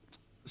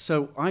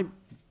So I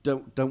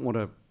don't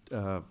want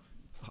to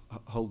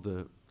hold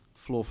the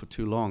floor for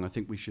too long. I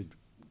think we should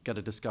get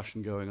a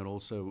discussion going and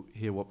also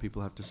hear what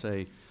people have to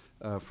say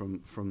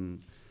from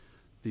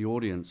the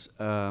audience.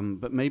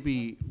 But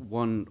maybe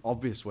one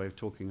obvious way of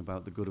talking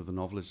about the good of the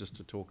novel is just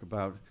to talk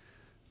about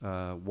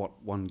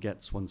what one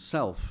gets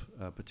oneself,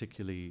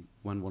 particularly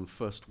when one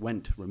first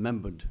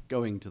remembers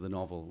going to the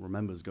novel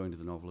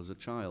as a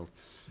child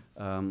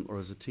or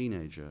as a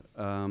teenager.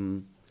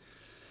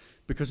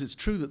 Because it's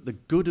true that the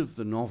good of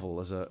the novel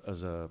as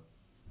a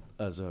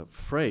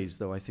phrase,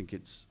 though I think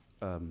it's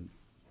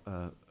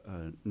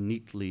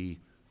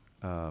neatly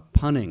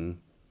punning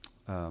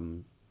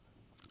and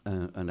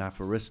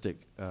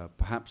aphoristic,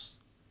 perhaps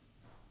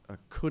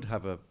could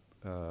have a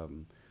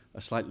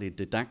slightly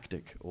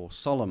didactic or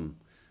solemn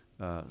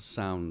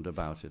sound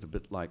about it, a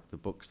bit like the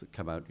books that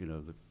come out,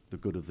 the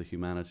good of the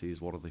humanities,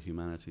 what are the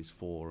humanities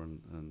for,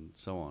 and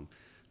so on.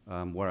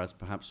 Whereas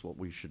perhaps what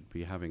we should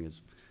be having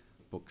is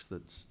books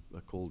that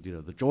are called,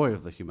 the joy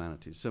of the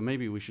humanities. So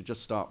maybe we should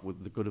just start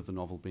with the good of the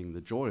novel being the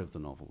joy of the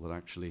novel, that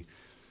actually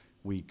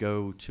we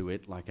go to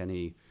it like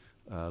any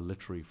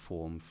literary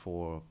form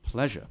for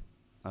pleasure.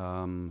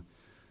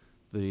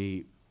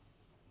 The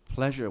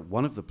pleasure,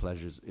 one of the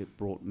pleasures it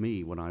brought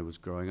me when I was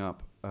growing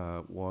up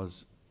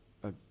was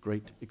a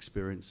great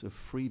experience of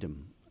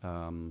freedom.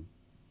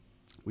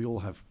 We all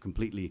have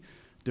completely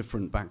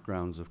different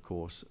backgrounds, of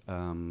course,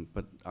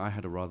 but I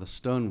had a rather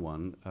stern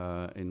one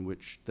in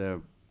which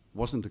there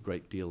wasn't a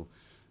great deal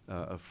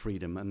of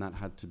freedom, and that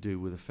had to do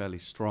with a fairly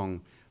strong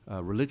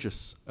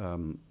religious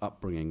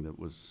upbringing that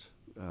was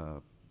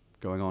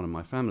going on in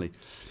my family.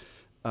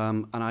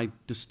 And I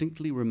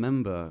distinctly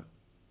remember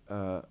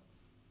an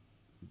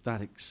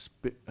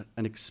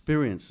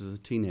experience as a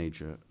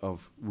teenager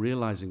of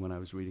realizing when I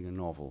was reading a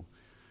novel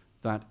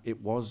that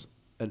it was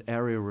an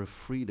area of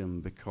freedom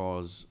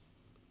because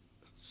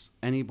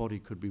anybody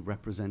could be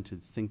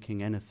represented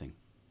thinking anything.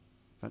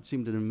 That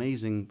seemed an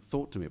amazing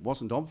thought to me. It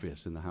wasn't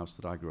obvious in the house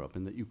that I grew up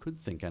in that you could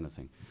think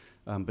anything.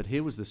 But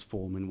here was this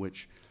form in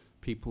which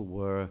people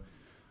were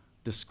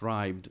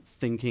described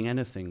thinking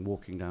anything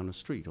walking down a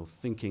street, or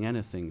thinking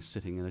anything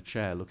sitting in a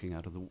chair looking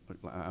out of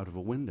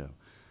a window.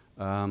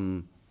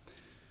 And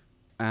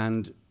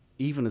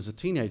even as a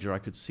teenager, I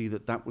could see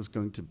that was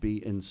going to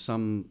be in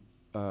some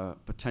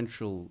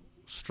potential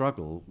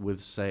struggle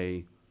with,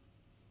 say,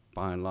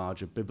 by and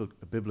large, a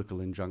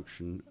biblical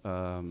injunction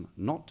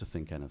not to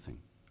think anything.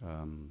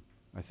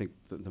 I think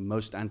that the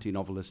most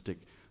anti-novelistic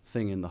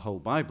thing in the whole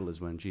Bible is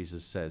when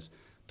Jesus says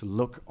to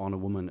look on a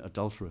woman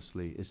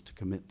adulterously is to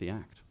commit the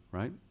act,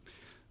 right?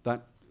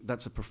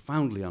 That's a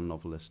profoundly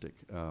unnovelistic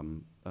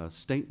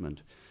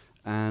statement,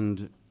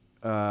 and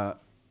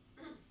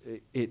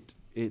it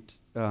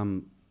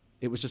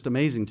was just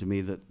amazing to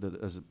me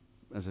that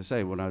as I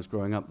say, when I was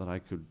growing up, that I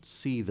could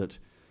see that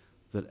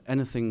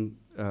anything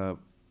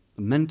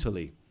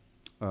mentally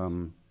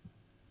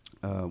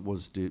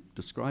was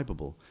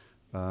describable.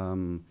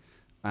 And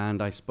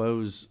I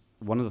suppose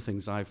one of the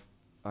things I've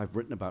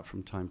written about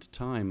from time to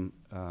time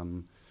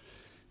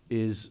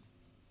is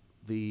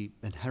the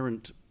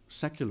inherent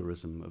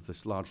secularism of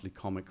this largely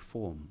comic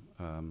form.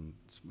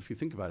 If you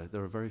think about it,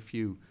 there are very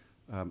few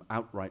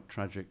outright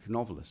tragic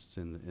novelists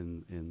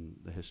in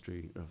the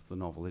history of the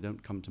novel. They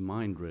don't come to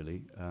mind,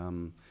 really,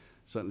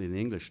 certainly in the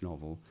English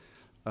novel.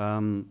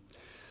 And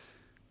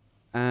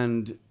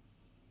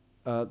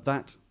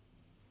that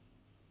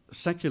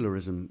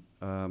secularism,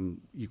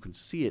 you can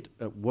see it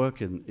at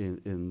work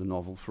in the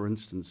novel. For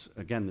instance,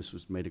 again, this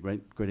was made a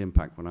great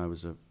impact when I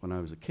was a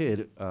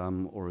kid,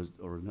 or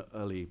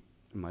in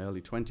my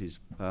early 20s,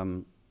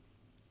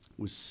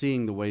 was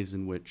seeing the ways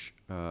in which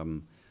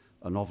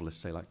a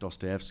novelist, say like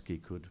Dostoevsky,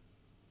 could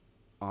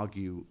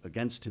argue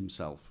against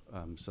himself,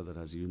 so that,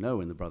 as you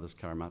know, in The Brothers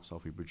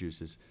Karamazov, he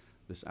produces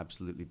this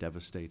absolutely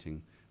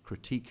devastating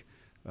critique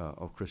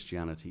of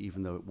Christianity,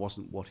 even though it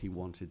wasn't what he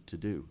wanted to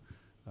do.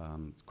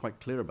 It's quite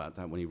clear about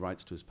that when he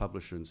writes to his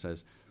publisher and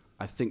says,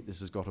 I think this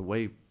has got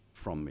away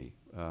from me.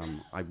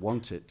 I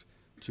want it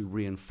to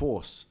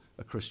reinforce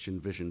a Christian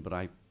vision, but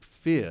I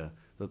fear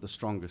that the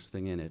strongest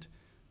thing in it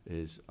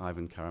is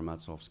Ivan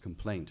Karamazov's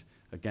complaint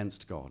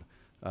against God.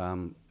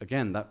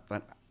 Again, that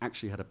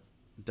actually had a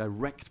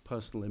direct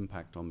personal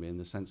impact on me, in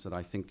the sense that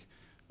I think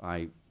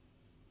I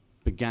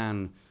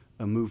began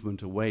a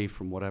movement away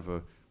from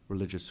whatever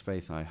religious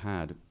faith I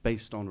had,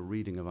 based on a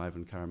reading of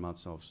Ivan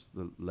Karamazov's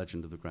The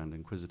Legend of the Grand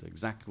Inquisitor.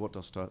 Exactly what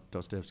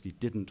Dostoevsky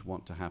didn't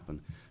want to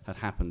happen had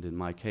happened in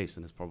my case,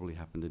 and has probably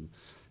happened in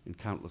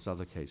countless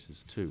other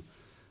cases too.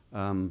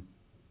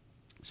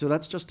 So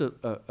that's just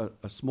a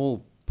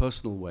small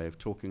personal way of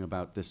talking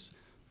about this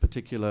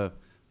particular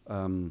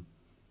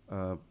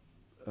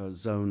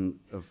zone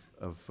of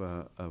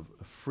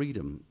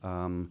freedom,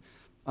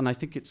 and I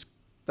think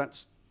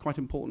that's quite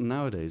important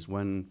nowadays,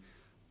 when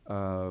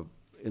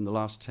in the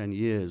last 10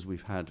 years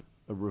we've had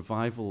a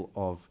revival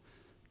of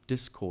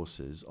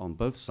discourses on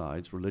both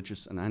sides,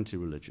 religious and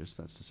anti-religious,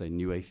 that's to say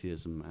new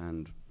atheism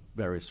and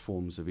various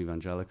forms of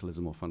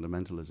evangelicalism or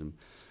fundamentalism,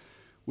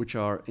 which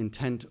are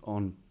intent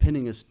on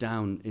pinning us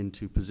down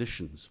into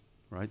positions,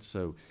 right?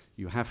 So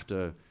you have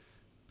to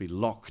be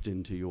locked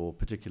into your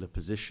particular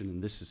position,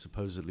 and this is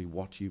supposedly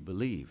what you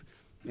believe.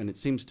 And it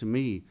seems to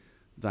me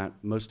that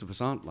most of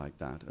us aren't like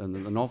that. And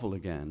the novel,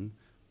 again,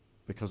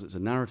 because it's a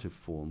narrative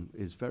form,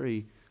 is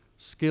very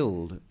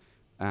skilled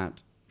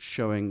at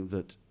showing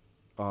that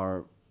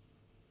our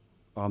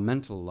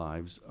mental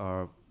lives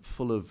are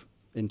full of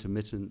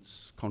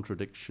intermittence,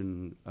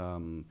 contradiction,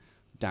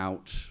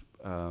 doubt,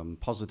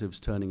 positives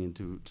turning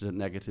into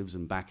negatives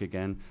and back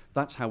again.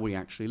 That's how we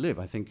actually live.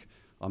 I think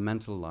our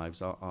mental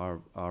lives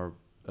are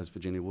as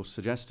Virginia Woolf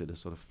suggested, a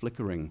sort of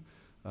flickering,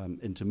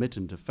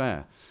 intermittent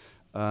affair.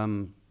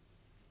 And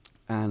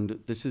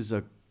this is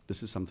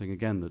something,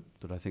 again,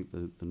 that I think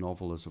the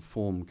novel as a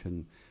form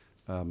can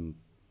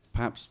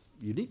perhaps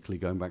uniquely,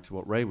 going back to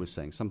what Ray was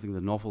saying, something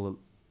the novel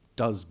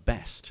does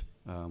best,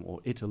 or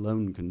it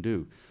alone can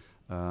do.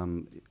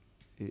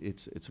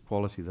 It's a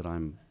quality that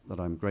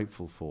I'm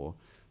grateful for,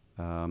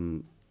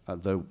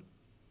 though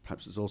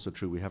perhaps it's also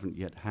true we haven't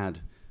yet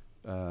had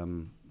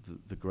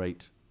the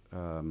great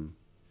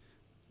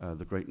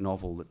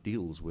novel that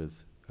deals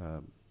with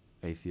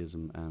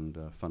atheism and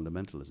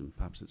fundamentalism.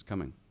 Perhaps it's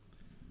coming.